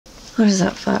What is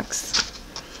up, Fox?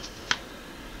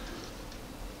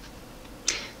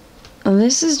 Well,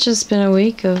 this has just been a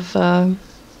week of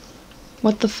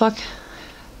what the fuck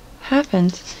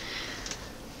happened,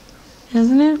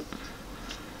 hasn't it?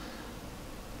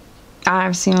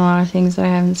 I've seen a lot of things that I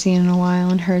haven't seen in a while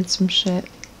and heard some shit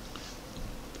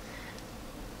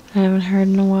I haven't heard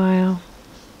in a while.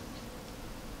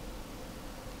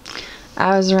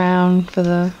 I was around for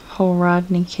the whole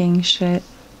Rodney King shit.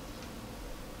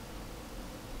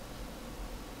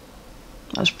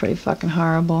 That was pretty fucking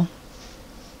horrible.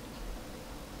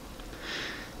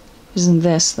 Isn't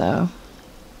this, though?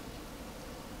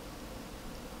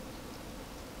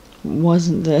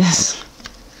 Wasn't this?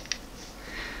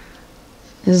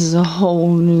 This is a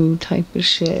whole new type of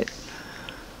shit.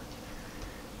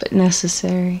 But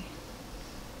necessary.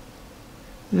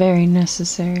 Very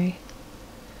necessary.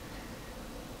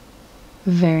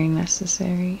 Very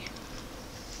necessary.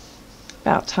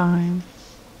 About time,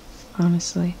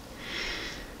 honestly.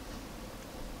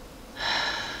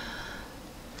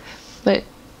 But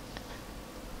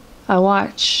I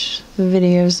watch the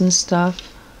videos and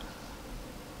stuff,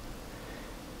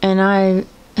 and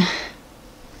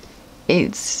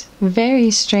it's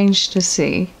very strange to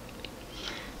see.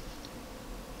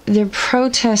 They're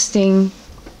protesting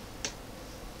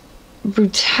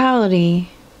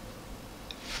brutality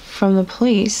from the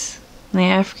police in the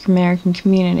African American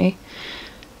community.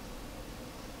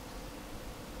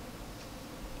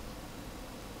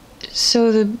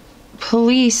 So the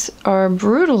police are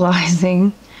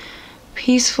brutalizing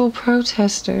peaceful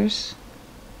protesters.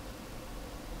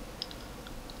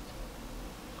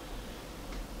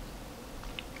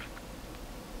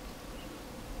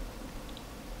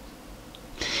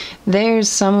 There's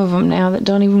some of them now that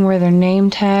don't even wear their name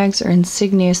tags or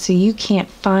insignia, so you can't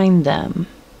find them.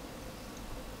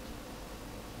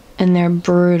 And they're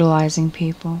brutalizing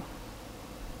people.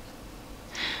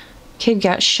 Kid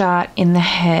got shot in the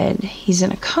head. He's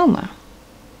in a coma.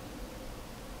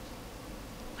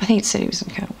 I think it said he was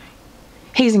in a coma.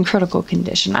 He's in critical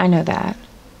condition, I know that.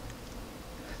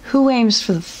 Who aims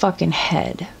for the fucking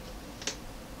head?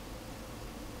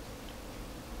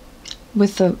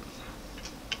 With a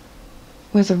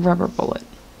rubber bullet.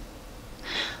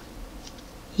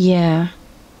 Yeah.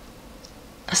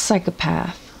 A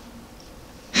psychopath.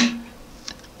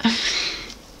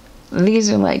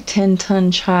 These are like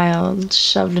 10-ton child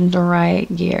shoved into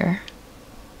riot gear.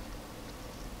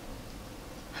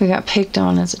 Who got picked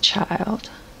on as a child.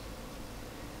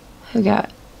 Who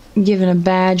got given a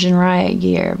badge in riot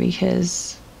gear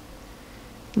because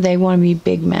they want to be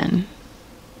big men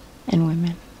and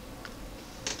women.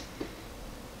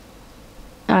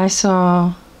 I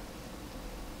saw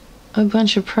a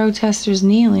bunch of protesters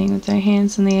kneeling with their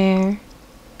hands in the air,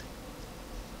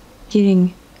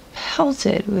 getting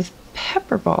pelted with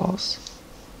pepper balls.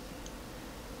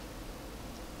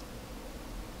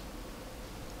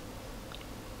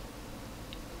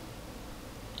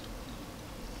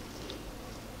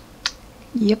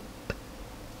 Yep.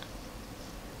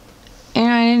 And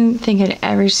I didn't think I'd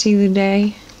ever see the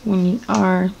day when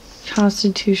our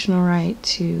constitutional right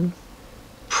to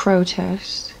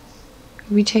protest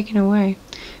would be taken away.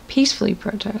 Peacefully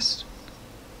protest.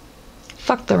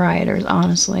 Fuck the rioters,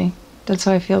 honestly. That's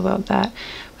how I feel about that.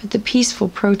 But the peaceful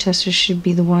protesters should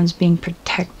be the ones being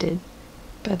protected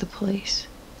by the police.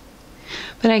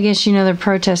 But I guess, you know, they're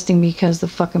protesting because the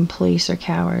fucking police are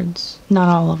cowards. Not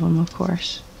all of them, of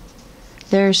course.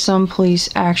 There are some police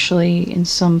actually, in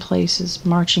some places,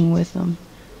 marching with them.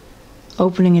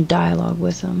 Opening a dialogue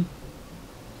with them.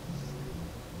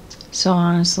 So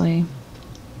honestly,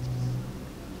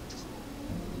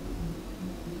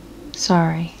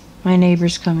 sorry, my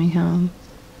neighbor's coming home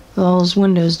with all his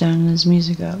windows down and his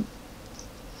music up.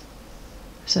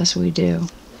 So that's what we do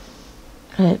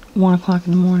at 1 o'clock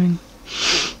in the morning.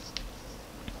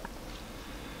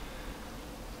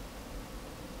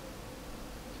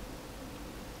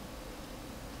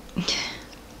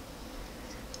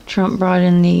 Trump brought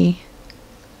in the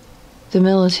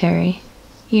military.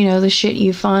 You know, the shit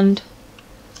you fund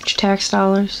with your tax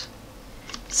dollars.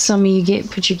 Some of you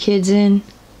put your kids in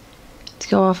to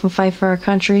go off and fight for our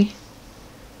country.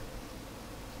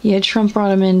 Yeah, Trump brought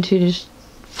them in to just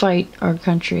fight our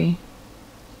country.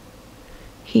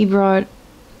 He brought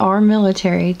our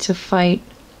military to fight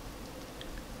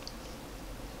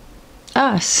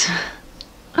us.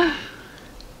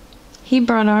 He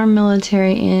brought our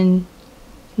military in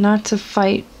not to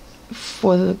fight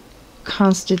for the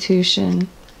Constitution,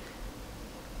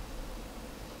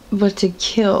 but to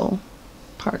kill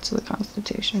parts of the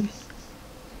Constitution.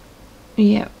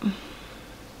 Yep.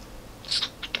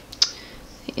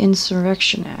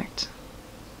 Insurrection Act.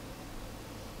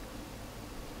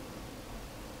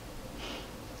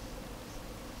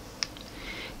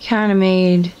 Kind of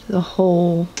made the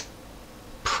whole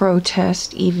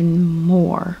protest even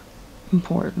more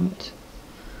important.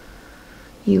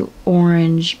 You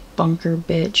orange bunker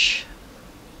bitch.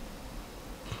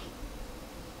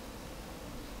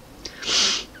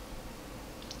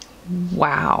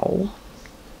 Wow.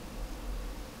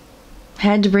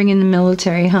 Had to bring in the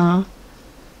military, huh?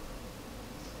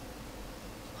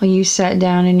 While you sat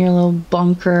down in your little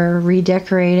bunker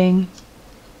redecorating.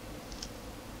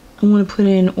 I want to put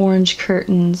in orange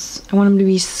curtains. I want them to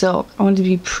be silk. I want it to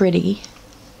be pretty.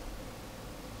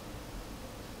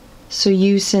 So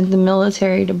you sent the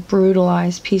military to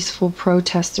brutalize peaceful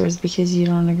protesters because you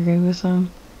don't agree with them.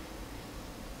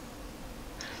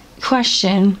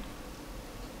 Question.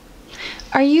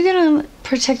 Are you going to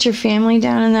protect your family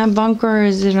down in that bunker, or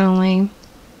is it only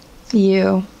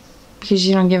you? Because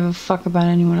you don't give a fuck about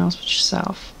anyone else but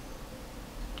yourself.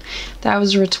 That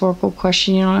was a rhetorical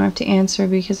question. You don't have to answer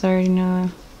because I already know.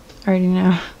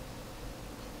 You're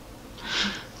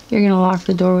going to lock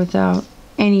the door without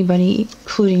anybody,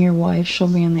 including your wife. She'll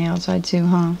be on the outside too,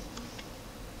 huh?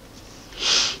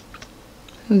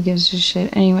 Who gives a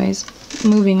shit? Anyways,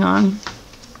 moving on.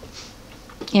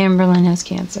 Amberlynn has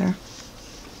cancer.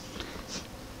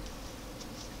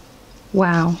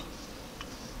 Wow.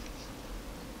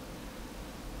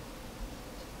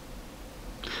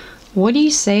 What do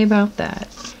you say about that?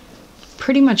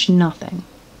 Pretty much nothing.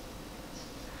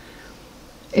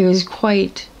 It was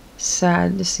quite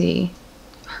sad to see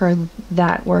her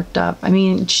that worked up. I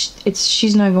mean,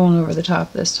 she's not going over the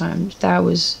top this time. That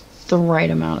was the right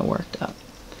amount of worked up.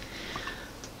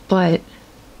 But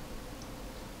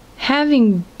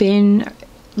having been,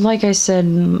 like I said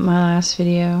in my last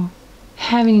video,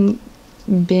 having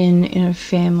been in a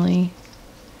family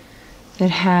that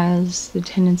has the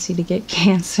tendency to get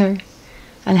cancer,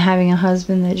 and having a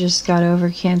husband that just got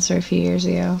over cancer a few years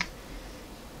ago,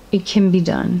 it can be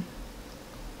done.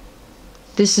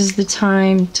 This is the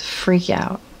time to freak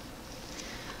out.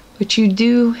 But you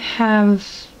do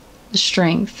have the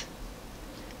strength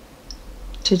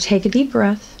to take a deep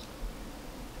breath,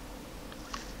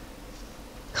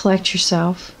 collect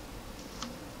yourself.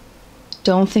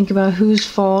 Don't think about whose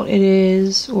fault it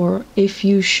is, or if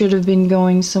you should have been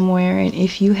going somewhere, and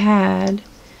if you had.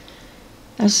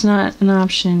 That's not an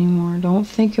option anymore. Don't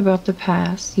think about the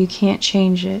past. You can't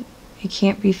change it. It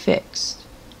can't be fixed.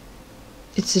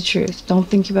 It's the truth. Don't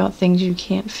think about things you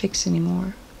can't fix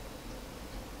anymore.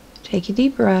 Take a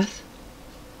deep breath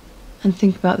and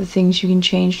think about the things you can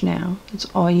change now. That's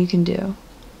all you can do.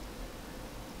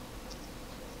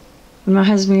 When my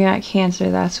husband got cancer,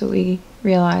 that's what we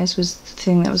realized was the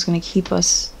thing that was going to keep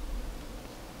us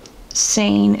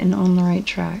sane and on the right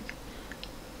track.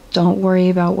 Don't worry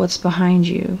about what's behind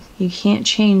you. You can't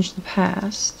change the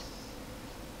past.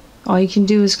 All you can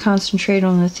do is concentrate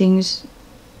on the things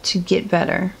to get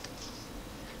better.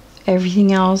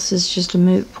 Everything else is just a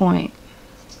moot point.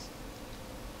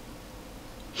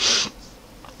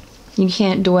 You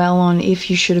can't dwell on if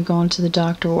you should have gone to the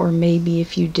doctor, or maybe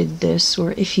if you did this,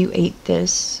 or if you ate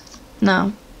this.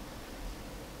 No.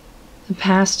 The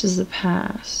past is the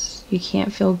past. You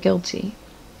can't feel guilty.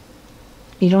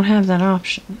 You don't have that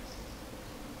option.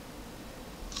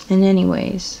 And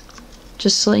anyways,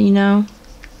 just to let you know,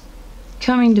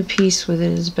 coming to peace with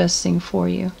it is the best thing for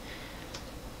you.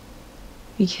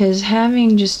 Because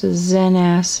having just a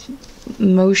zen-ass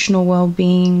emotional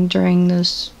well-being during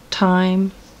this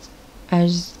time,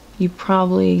 as you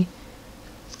probably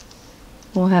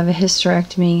will have a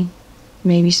hysterectomy,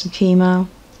 maybe some chemo,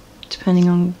 depending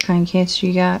on what kind of cancer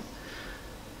you got,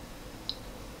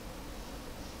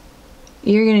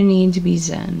 you're going to need to be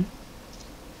zen.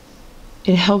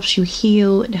 It helps you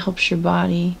heal, it helps your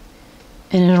body,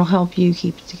 and it'll help you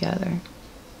keep it together.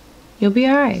 You'll be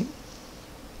alright.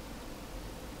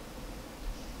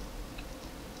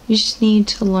 You just need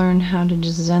to learn how to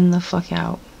just zen the fuck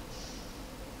out.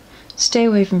 Stay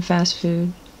away from fast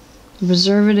food. The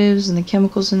preservatives and the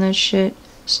chemicals in that shit,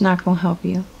 it's not going to help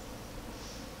you.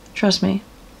 Trust me.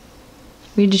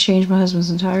 We had to change my husband's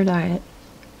entire diet.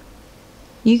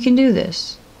 You can do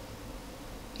this.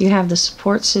 You have the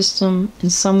support system,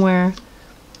 and somewhere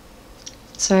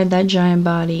inside that giant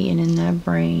body and in that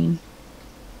brain,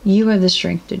 you have the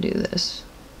strength to do this.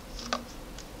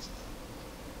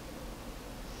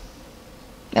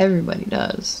 Everybody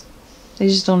does. They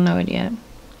just don't know it yet.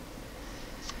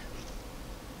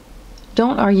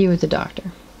 Don't argue with the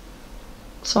doctor.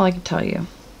 That's all I can tell you.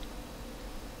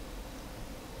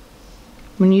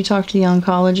 When you talk to the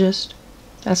oncologist,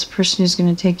 That's the person who's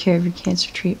going to take care of your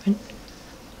cancer treatment.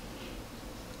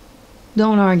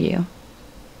 Don't argue.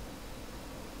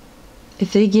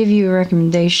 If they give you a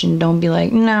recommendation, don't be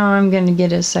like, no, I'm going to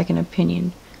get a second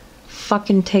opinion.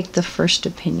 Fucking take the first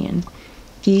opinion.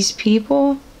 These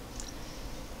people,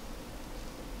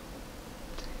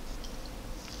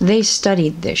 they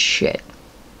studied this shit.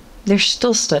 They're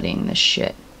still studying this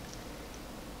shit.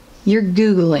 You're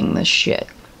Googling this shit.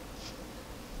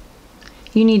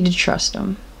 You need to trust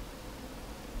them.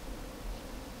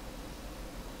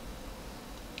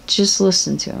 Just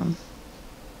listen to them.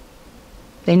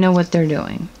 They know what they're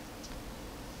doing.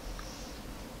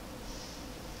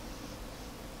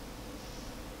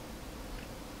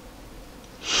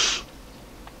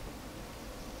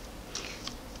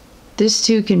 This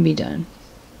too can be done.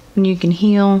 And you can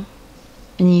heal,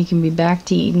 and you can be back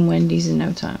to eating Wendy's in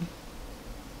no time.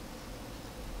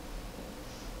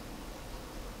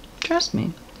 Trust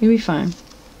me, you'll be fine.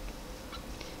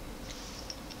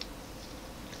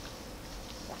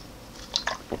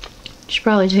 You should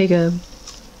probably take a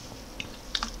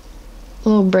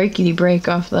little break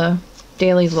off the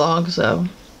daily vlog, so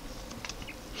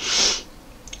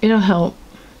it'll help.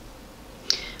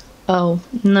 Oh,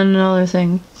 and then another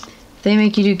thing. If they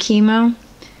make you do chemo,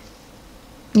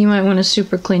 you might want to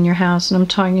super clean your house, and I'm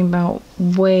talking about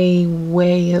way,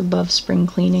 way above spring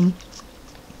cleaning.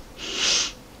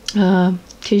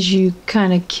 Because you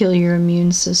kind of kill your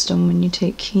immune system when you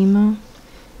take chemo.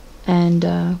 And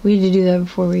we had to do that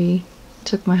before we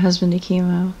took my husband to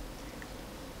chemo.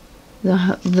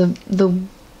 The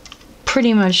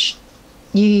pretty much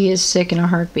you get sick in a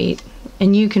heartbeat,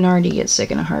 and you can already get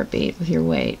sick in a heartbeat with your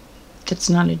weight. That's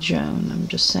not a joke. I'm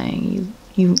just saying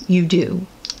you do.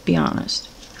 Be honest.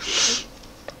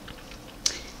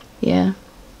 Yeah.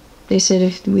 They said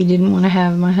if we didn't want to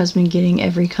have my husband getting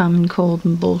every common cold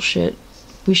and bullshit,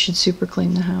 we should super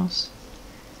clean the house.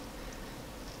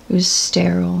 It was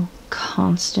sterile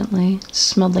constantly. It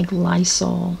smelled like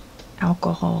Lysol,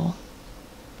 alcohol.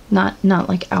 Not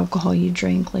like alcohol you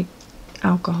drink, like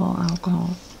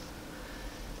alcohol.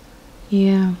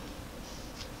 Yeah.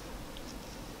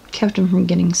 Kept him from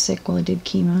getting sick while I did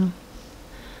chemo.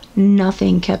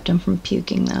 Nothing kept him from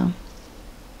puking though.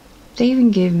 They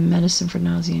even gave him medicine for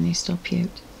nausea and he still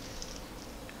puked.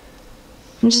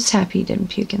 I'm just happy he didn't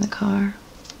puke in the car.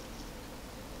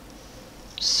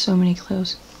 So many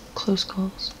close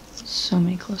calls. So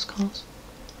many close calls.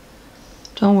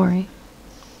 Don't worry.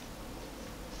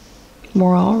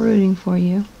 We're all rooting for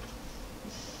you.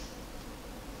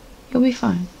 You'll be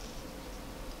fine.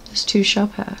 This too shall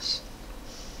pass.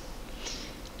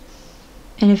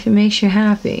 And if it makes you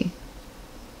happy,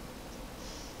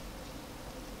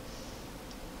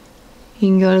 you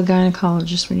can go to a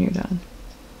gynecologist when you're done.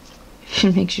 If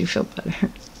it makes you feel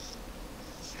better.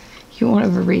 You won't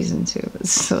have a reason to, but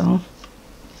still.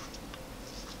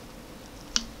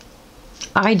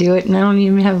 I do it and I don't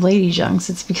even have lady junks.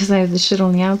 It's because I have the shit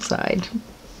on the outside.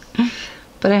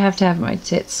 But I have to have my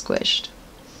tits squished.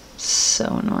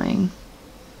 So annoying.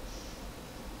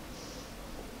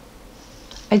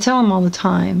 I tell them all the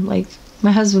time, like,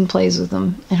 my husband plays with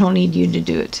them. I don't need you to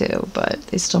do it too, but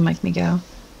they still make me go.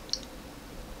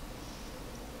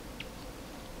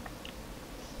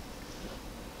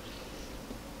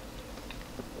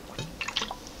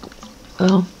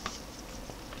 Well,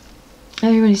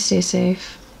 everybody stay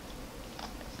safe.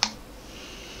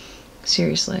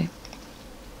 Seriously.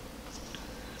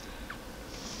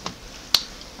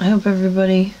 I hope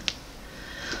everybody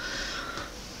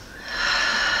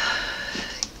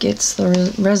gets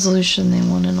the resolution they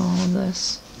want in all of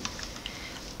this.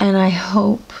 And I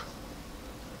hope,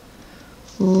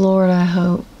 Lord, I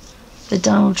hope that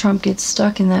Donald Trump gets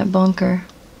stuck in that bunker.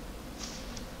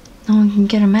 No one can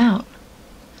get him out.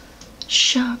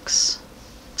 Shucks.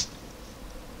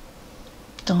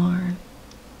 Darn.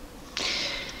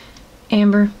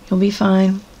 Amber, you'll be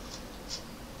fine.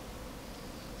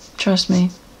 Trust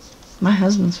me. My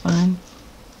husband's fine.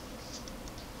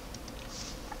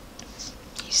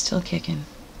 He's still kicking.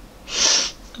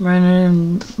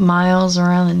 Running miles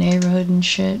around the neighborhood and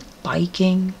shit.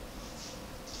 Biking.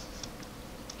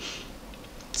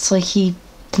 It's like he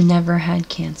never had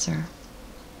cancer.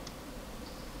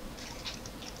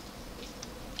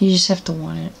 You just have to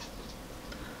want it.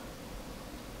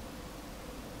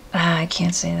 I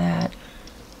can't say that.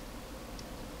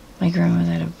 My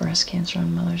grandmother had breast cancer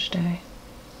on Mother's Day.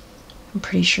 I'm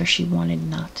pretty sure she wanted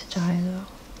not to die, though.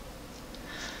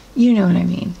 You know what I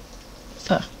mean.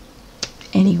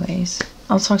 Anyways,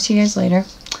 I'll talk to you guys later.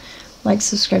 Like,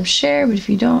 subscribe, share, but if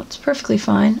you don't, it's perfectly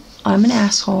fine. I'm an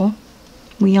asshole.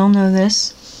 We all know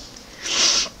this.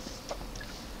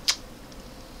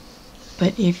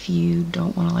 But if you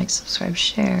don't want to like, subscribe,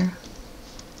 share,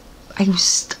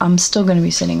 I'm still going to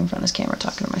be sitting in front of this camera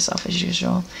talking to myself as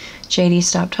usual. JD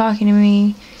stopped talking to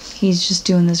me. He's just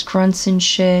doing this grunts and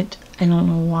shit. I don't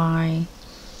know why.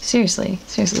 Seriously,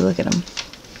 look at him.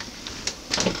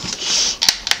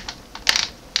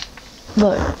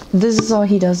 Look, this is all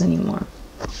he does anymore.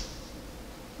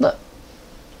 Look.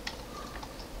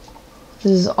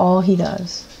 This is all he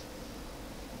does.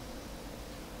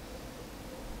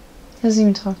 He doesn't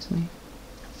even talk to me.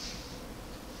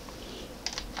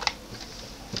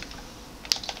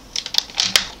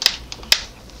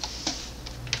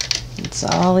 That's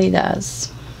all he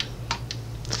does.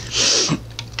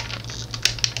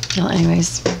 Well,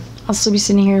 anyways, I'll still be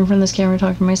sitting here in front of this camera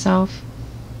talking to myself.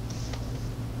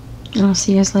 And I'll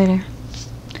see you guys later.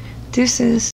 Deuces.